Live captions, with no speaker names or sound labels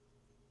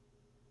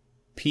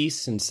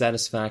Peace and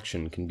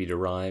satisfaction can be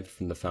derived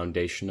from the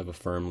foundation of a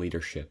firm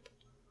leadership,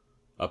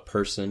 a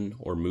person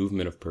or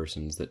movement of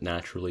persons that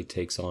naturally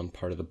takes on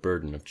part of the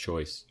burden of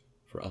choice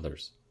for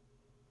others.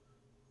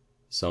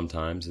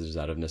 Sometimes it is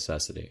out of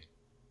necessity.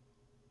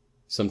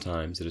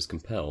 Sometimes it is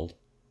compelled.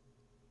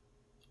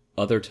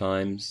 Other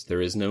times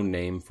there is no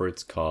name for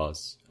its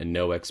cause and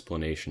no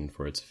explanation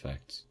for its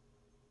effects.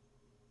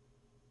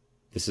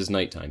 This is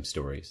Nighttime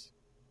Stories,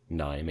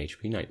 and I am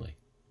H.P. Knightley.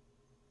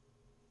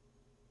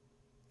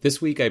 This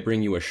week I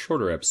bring you a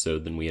shorter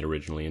episode than we had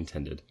originally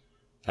intended,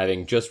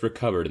 having just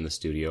recovered in the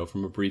studio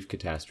from a brief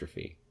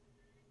catastrophe.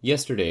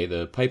 Yesterday,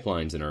 the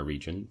pipelines in our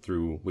region,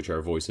 through which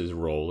our voices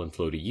roll and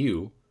flow to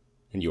you,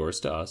 and yours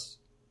to us,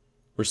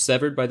 were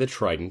severed by the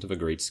trident of a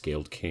great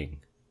scaled king.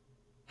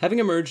 Having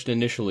emerged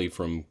initially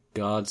from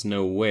God's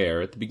know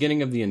where at the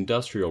beginning of the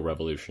Industrial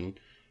Revolution,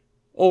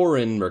 or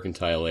in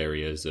mercantile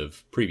areas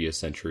of previous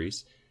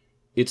centuries,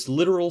 its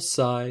literal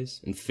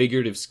size and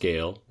figurative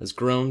scale has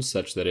grown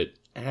such that it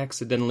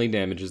accidentally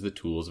damages the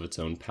tools of its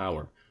own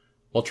power,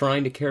 while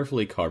trying to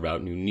carefully carve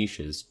out new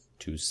niches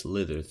to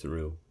slither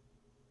through.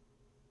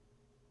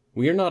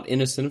 We are not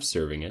innocent of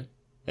serving it,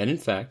 and in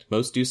fact,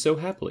 most do so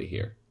happily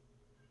here.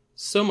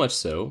 So much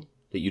so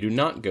that you do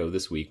not go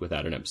this week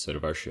without an episode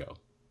of our show,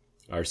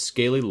 our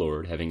scaly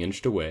lord having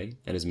inched away,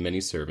 and his many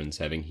servants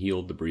having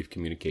healed the brief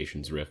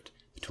communications rift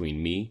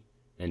between me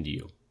and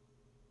you.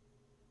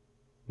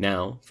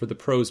 Now for the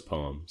prose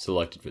poem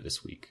selected for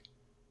this week,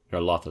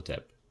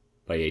 Nyarlathotep,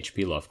 by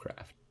H.P.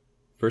 Lovecraft,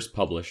 first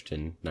published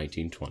in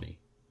 1920,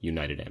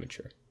 United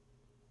Amateur.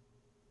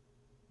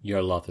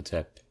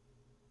 Nyarlathotep,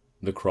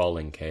 the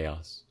crawling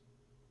chaos.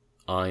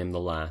 I am the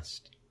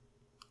last.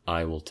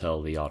 I will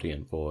tell the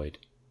audient void.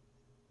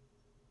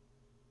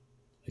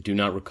 I do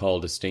not recall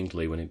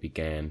distinctly when it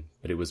began,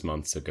 but it was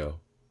months ago.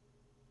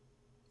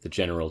 The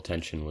general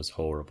tension was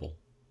horrible.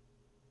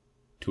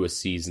 To a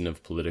season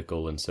of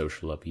political and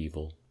social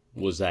upheaval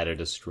was added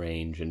a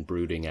strange and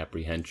brooding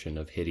apprehension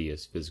of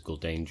hideous physical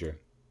danger,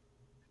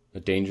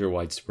 a danger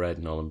widespread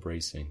and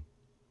all-embracing.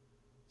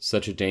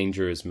 Such a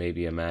danger as may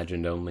be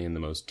imagined only in the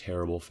most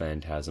terrible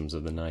phantasms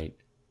of the night.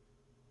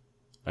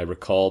 I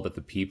recall that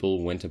the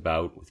people went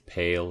about with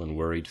pale and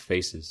worried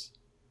faces,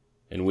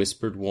 and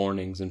whispered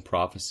warnings and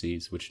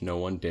prophecies which no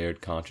one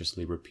dared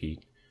consciously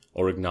repeat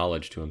or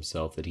acknowledge to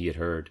himself that he had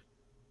heard.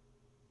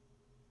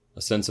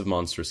 A sense of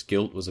monstrous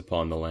guilt was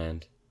upon the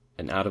land,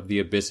 and out of the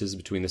abysses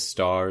between the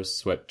stars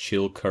swept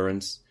chill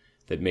currents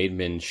that made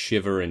men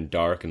shiver in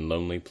dark and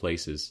lonely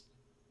places.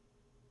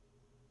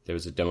 There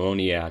was a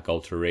demoniac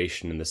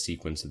alteration in the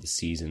sequence of the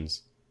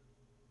seasons.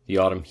 The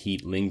autumn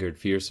heat lingered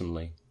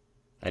fearsomely,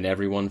 and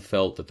everyone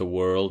felt that the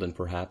world and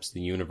perhaps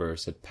the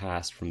universe had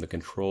passed from the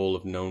control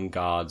of known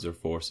gods or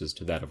forces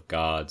to that of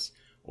gods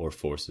or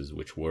forces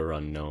which were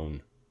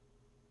unknown.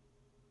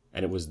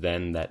 And it was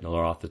then that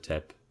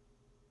Nyarlathotep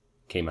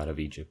came out of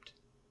Egypt.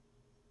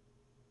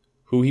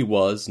 Who he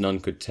was, none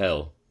could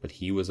tell, but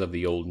he was of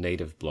the old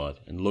native blood,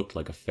 and looked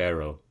like a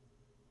pharaoh.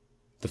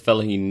 The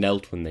Fellahi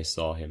knelt when they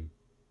saw him,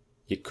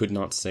 yet could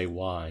not say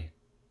why.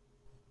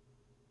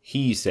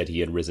 He said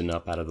he had risen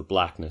up out of the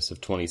blackness of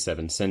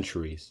 27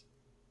 centuries,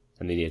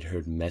 and that he had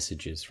heard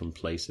messages from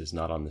places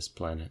not on this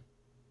planet.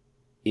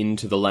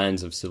 Into the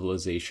lands of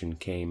civilization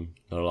came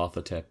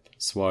Nyarlathotep,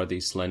 swarthy,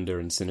 slender,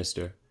 and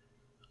sinister,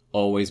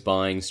 always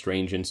buying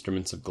strange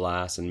instruments of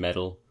glass and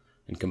metal,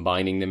 and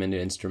combining them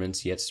into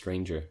instruments yet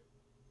stranger.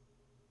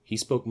 He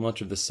spoke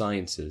much of the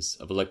sciences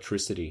of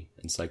electricity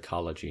and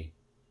psychology,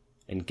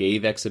 and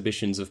gave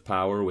exhibitions of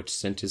power which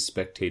sent his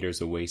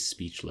spectators away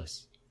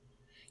speechless,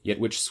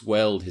 yet which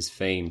swelled his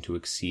fame to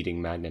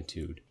exceeding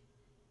magnitude.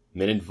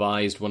 Men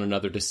advised one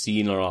another to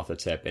see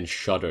Nyarlathotep, and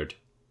shuddered.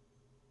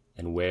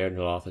 And where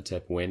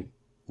Nyarlathotep went,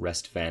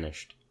 rest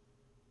vanished,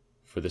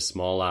 for the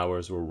small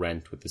hours were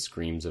rent with the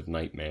screams of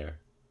nightmare.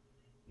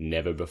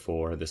 Never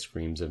before had the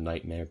screams of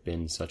nightmare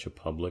been such a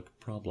public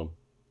problem.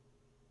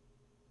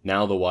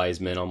 Now the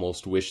wise men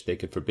almost wished they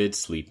could forbid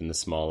sleep in the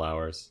small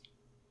hours,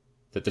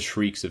 that the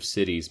shrieks of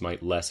cities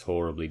might less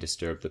horribly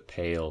disturb the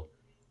pale,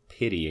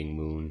 pitying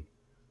moon,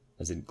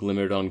 as it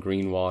glimmered on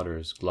green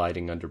waters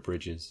gliding under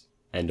bridges,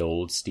 and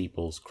old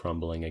steeples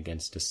crumbling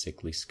against a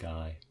sickly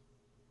sky.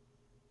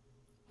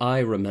 I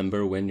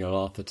remember when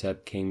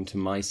Nyarlathotep came to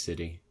my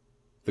city,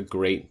 the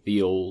great,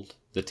 the old,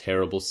 the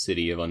terrible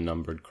city of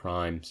unnumbered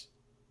crimes.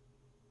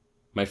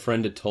 My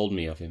friend had told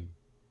me of him,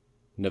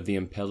 and of the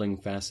impelling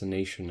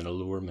fascination and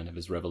allurement of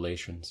his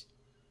revelations,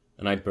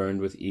 and I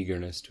burned with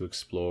eagerness to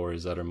explore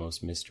his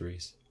uttermost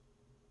mysteries.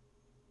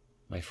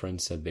 My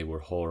friend said they were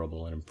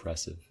horrible and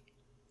impressive,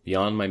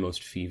 beyond my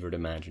most fevered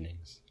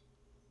imaginings,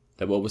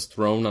 that what was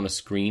thrown on a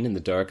screen in the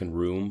darkened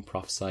room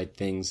prophesied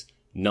things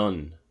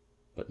none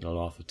but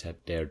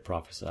Nyarlathotep dared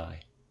prophesy,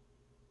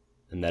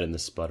 and that in the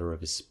sputter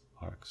of his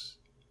sparks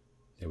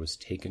there was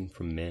taken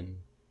from men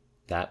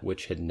that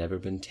which had never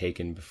been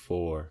taken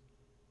before,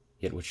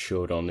 yet which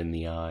showed on in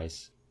the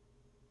eyes.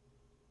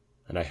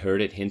 And I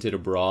heard it hinted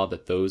abroad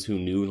that those who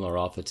knew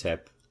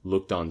Nyarlathotep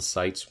looked on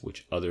sights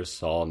which others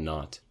saw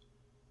not.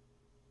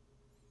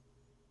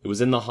 It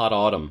was in the hot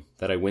autumn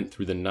that I went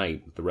through the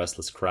night with the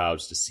restless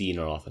crowds to see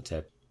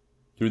Nyarlathotep,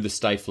 through the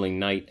stifling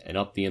night and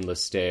up the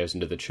endless stairs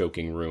into the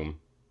choking room,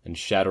 and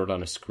shadowed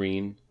on a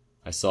screen,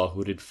 I saw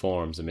hooded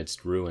forms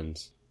amidst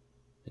ruins,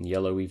 and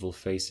yellow evil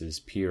faces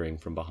peering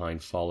from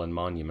behind fallen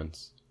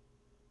monuments,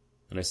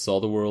 and I saw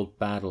the world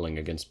battling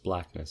against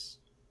blackness,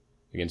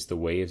 against the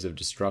waves of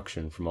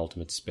destruction from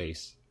ultimate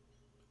space,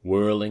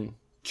 whirling,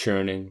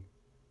 churning,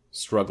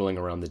 struggling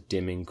around the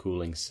dimming,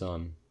 cooling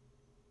sun.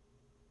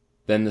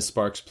 Then the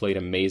sparks played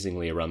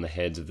amazingly around the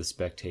heads of the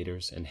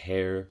spectators, and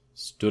hair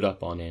stood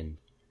up on end,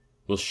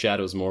 while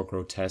shadows more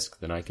grotesque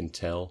than I can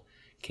tell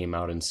came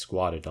out and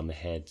squatted on the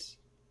heads.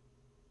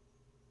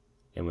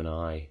 And when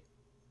I,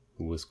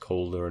 who was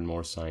colder and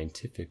more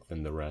scientific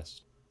than the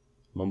rest,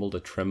 mumbled a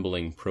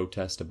trembling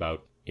protest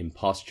about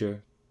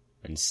imposture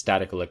and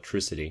static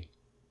electricity,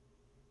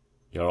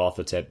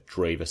 Nyarlathotep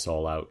drave us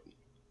all out,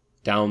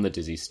 down the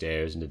dizzy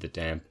stairs into the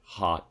damp,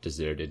 hot,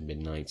 deserted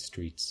midnight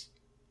streets.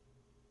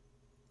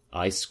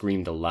 I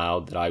screamed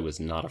aloud that I was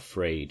not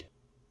afraid,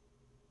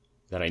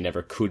 that I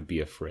never could be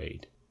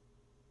afraid,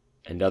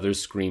 and others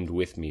screamed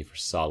with me for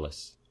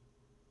solace.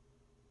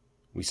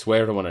 We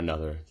swore to one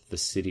another that the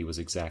city was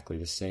exactly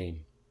the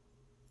same,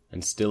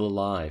 and still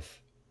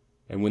alive,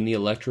 and when the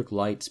electric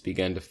lights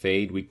began to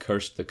fade, we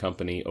cursed the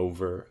company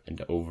over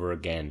and over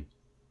again,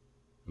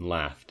 and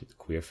laughed at the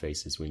queer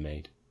faces we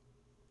made.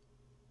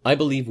 I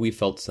believe we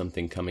felt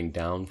something coming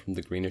down from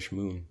the greenish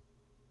moon.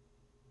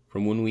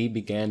 From when we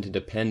began to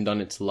depend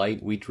on its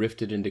light, we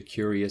drifted into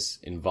curious,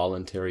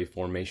 involuntary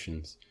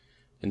formations,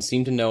 and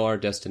seemed to know our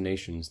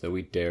destinations, though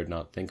we dared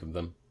not think of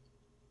them.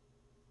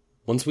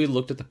 Once we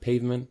looked at the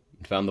pavement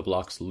and found the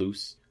blocks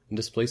loose and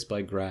displaced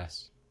by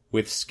grass,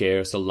 with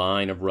scarce a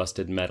line of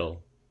rusted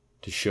metal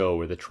to show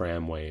where the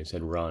tramways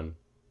had run.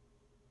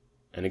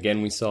 And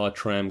again we saw a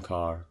tram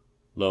car,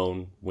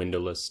 lone,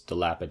 windowless,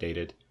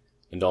 dilapidated,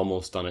 and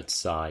almost on its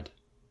side.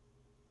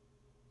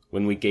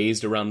 When we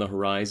gazed around the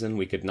horizon,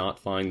 we could not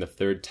find the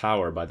third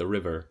tower by the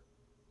river,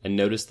 and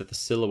noticed that the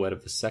silhouette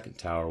of the second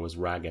tower was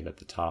ragged at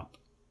the top.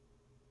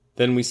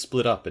 Then we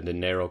split up into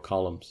narrow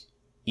columns,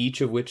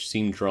 each of which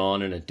seemed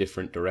drawn in a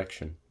different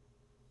direction.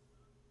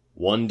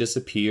 One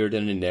disappeared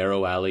in a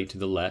narrow alley to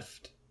the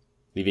left,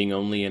 leaving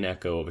only an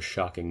echo of a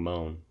shocking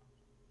moan.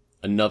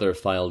 Another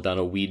filed down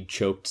a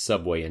weed-choked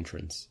subway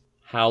entrance,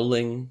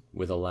 howling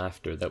with a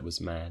laughter that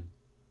was mad.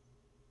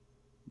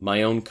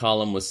 My own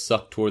column was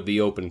sucked toward the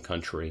open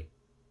country,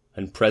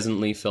 and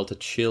presently felt a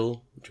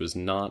chill which was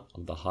not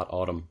of the hot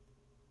autumn,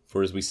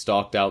 for as we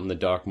stalked out in the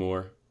dark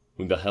moor,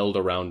 we beheld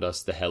around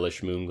us the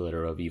hellish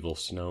moon-glitter of evil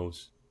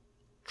snows.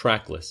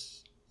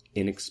 Trackless,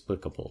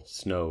 inexplicable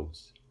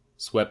snows,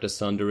 swept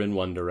asunder in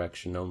one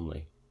direction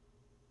only,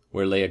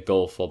 where lay a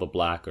gulf all the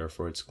blacker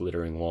for its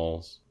glittering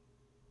walls.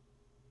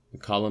 The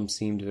column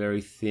seemed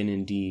very thin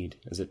indeed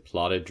as it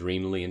plodded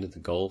dreamily into the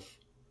gulf.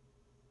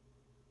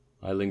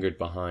 I lingered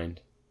behind,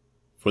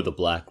 for the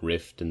black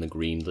rift in the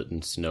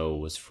green-litten snow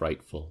was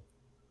frightful,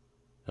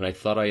 and I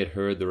thought I had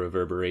heard the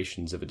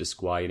reverberations of a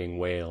disquieting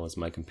wail as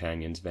my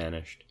companions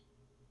vanished.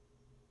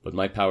 But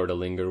my power to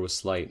linger was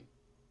slight.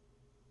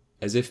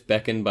 As if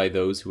beckoned by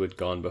those who had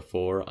gone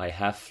before, I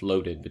half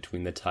floated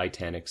between the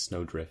titanic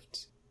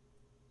snowdrifts,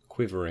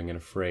 quivering and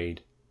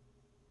afraid,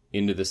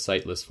 into the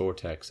sightless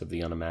vortex of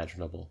the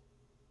unimaginable.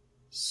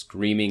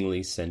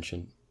 Screamingly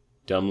sentient,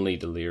 dumbly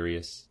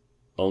delirious,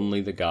 only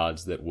the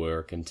gods that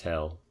were can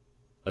tell.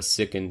 A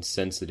sickened,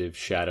 sensitive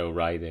shadow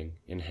writhing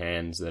in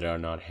hands that are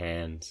not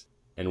hands,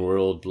 and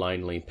whirled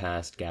blindly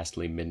past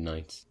ghastly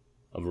midnights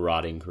of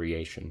rotting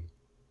creation.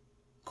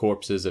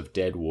 Corpses of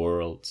dead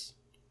worlds,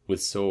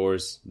 with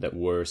sores that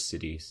were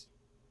cities.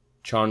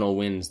 Charnel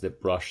winds that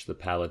brush the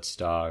pallid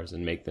stars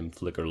and make them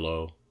flicker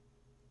low.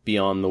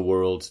 Beyond the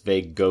worlds,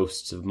 vague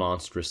ghosts of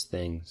monstrous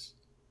things.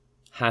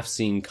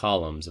 Half-seen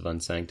columns of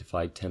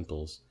unsanctified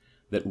temples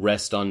that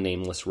rest on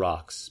nameless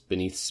rocks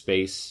beneath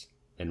space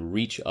and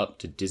reach up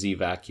to dizzy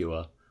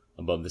vacua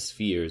above the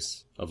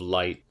spheres of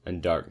light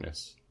and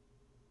darkness.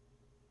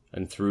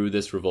 And through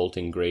this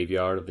revolting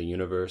graveyard of the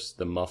universe,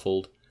 the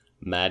muffled,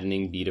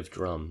 maddening beat of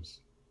drums,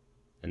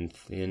 and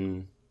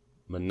thin,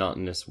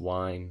 monotonous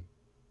whine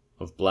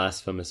of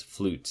blasphemous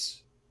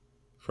flutes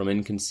from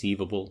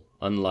inconceivable,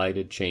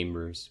 unlighted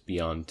chambers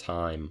beyond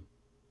time.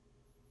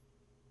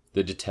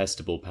 The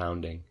detestable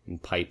pounding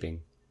and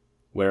piping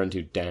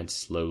whereunto dance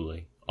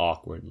slowly,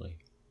 awkwardly,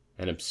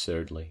 and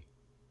absurdly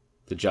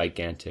the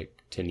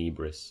gigantic,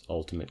 tenebrous,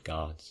 ultimate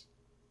gods.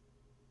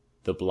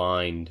 The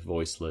blind,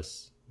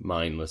 voiceless,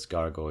 mindless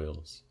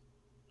gargoyles,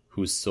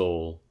 whose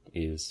soul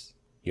is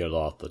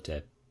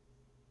Nyarlathotep.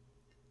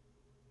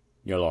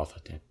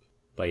 Nyarlathotep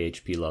by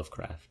H.P.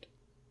 Lovecraft.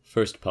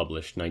 First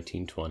published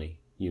 1920,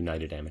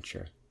 United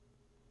Amateur.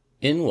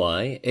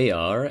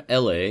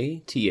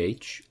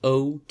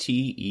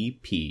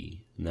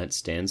 Nyarlathotep, and that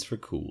stands for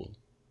cool.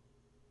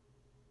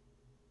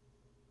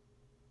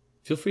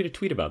 Feel free to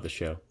tweet about the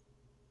show.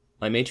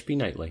 I'm HB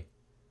Nightly,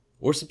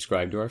 or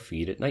subscribe to our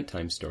feed at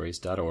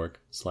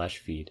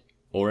nighttimestories.org/feed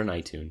or in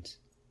iTunes.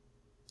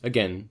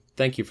 Again,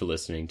 thank you for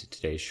listening to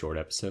today's short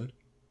episode.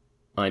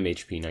 I'm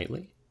H.P.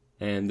 Knightley,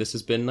 and this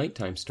has been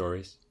Nighttime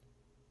Stories.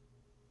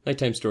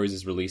 Nighttime Stories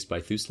is released by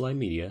Thusali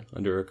Media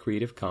under a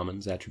Creative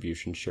Commons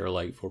Attribution Share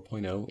Alike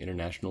 4.0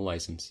 International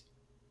License.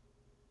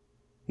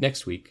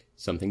 Next week,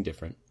 something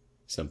different,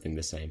 something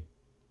the same.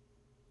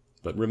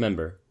 But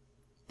remember,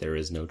 there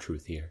is no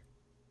truth here.